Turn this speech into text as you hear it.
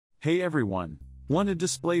Hey everyone! Want to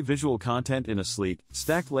display visual content in a sleek,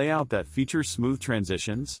 stacked layout that features smooth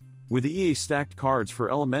transitions? With EA stacked cards for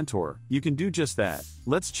Elementor, you can do just that.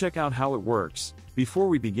 Let's check out how it works. Before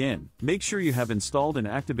we begin, make sure you have installed and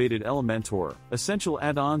activated Elementor, Essential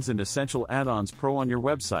Add-ons and Essential Add-ons Pro on your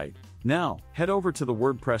website. Now, head over to the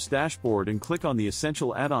WordPress dashboard and click on the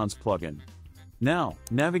Essential Add-ons plugin. Now,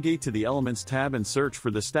 navigate to the Elements tab and search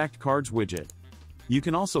for the Stacked Cards widget. You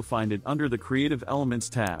can also find it under the Creative Elements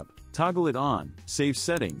tab. Toggle it on, save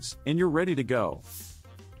settings, and you're ready to go.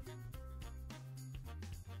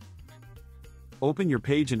 Open your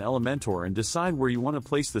page in Elementor and decide where you want to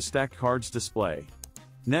place the Stacked Cards display.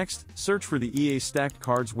 Next, search for the EA Stacked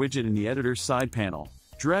Cards widget in the editor's side panel.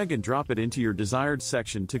 Drag and drop it into your desired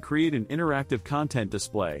section to create an interactive content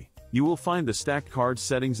display. You will find the Stacked Cards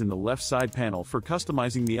settings in the left side panel for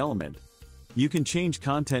customizing the element. You can change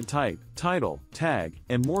content type, title, tag,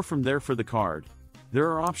 and more from there for the card. There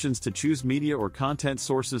are options to choose media or content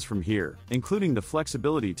sources from here, including the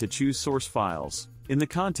flexibility to choose source files. In the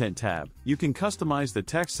Content tab, you can customize the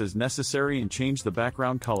text as necessary and change the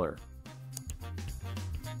background color.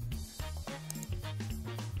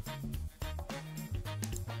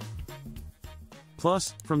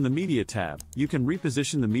 Plus, from the Media tab, you can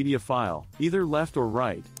reposition the media file, either left or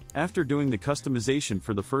right. After doing the customization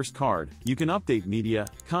for the first card, you can update media,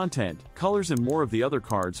 content, colors and more of the other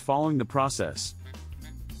cards following the process.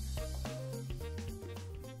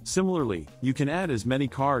 Similarly, you can add as many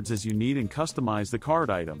cards as you need and customize the card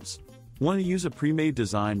items. Want to use a pre-made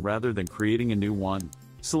design rather than creating a new one?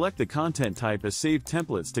 Select the content type as saved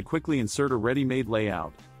templates to quickly insert a ready-made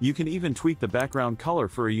layout. You can even tweak the background color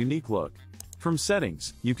for a unique look. From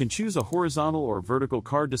settings, you can choose a horizontal or vertical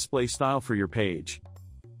card display style for your page.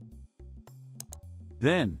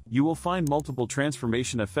 Then, you will find multiple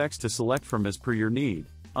transformation effects to select from as per your need.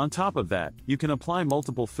 On top of that, you can apply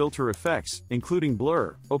multiple filter effects, including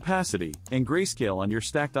blur, opacity, and grayscale on your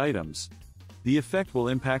stacked items. The effect will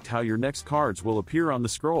impact how your next cards will appear on the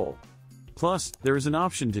scroll. Plus, there is an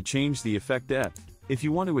option to change the effect depth. If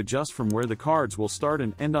you want to adjust from where the cards will start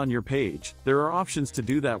and end on your page, there are options to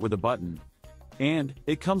do that with a button. And,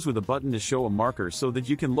 it comes with a button to show a marker so that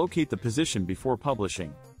you can locate the position before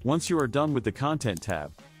publishing. Once you are done with the Content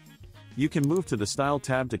tab, you can move to the Style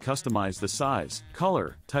tab to customize the size,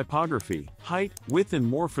 color, typography, height, width and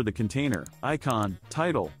more for the container, icon,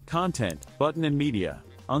 title, content, button and media.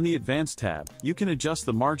 On the Advanced tab, you can adjust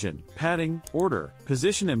the margin, padding, order,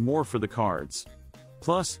 position and more for the cards.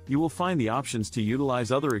 Plus, you will find the options to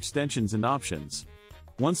utilize other extensions and options.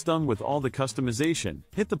 Once done with all the customization,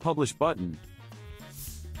 hit the Publish button.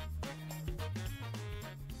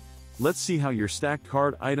 Let's see how your stacked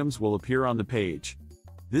card items will appear on the page.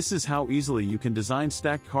 This is how easily you can design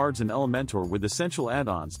stacked cards in Elementor with essential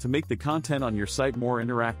add-ons to make the content on your site more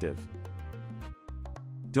interactive.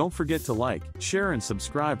 Don't forget to like, share and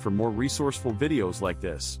subscribe for more resourceful videos like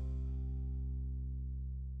this.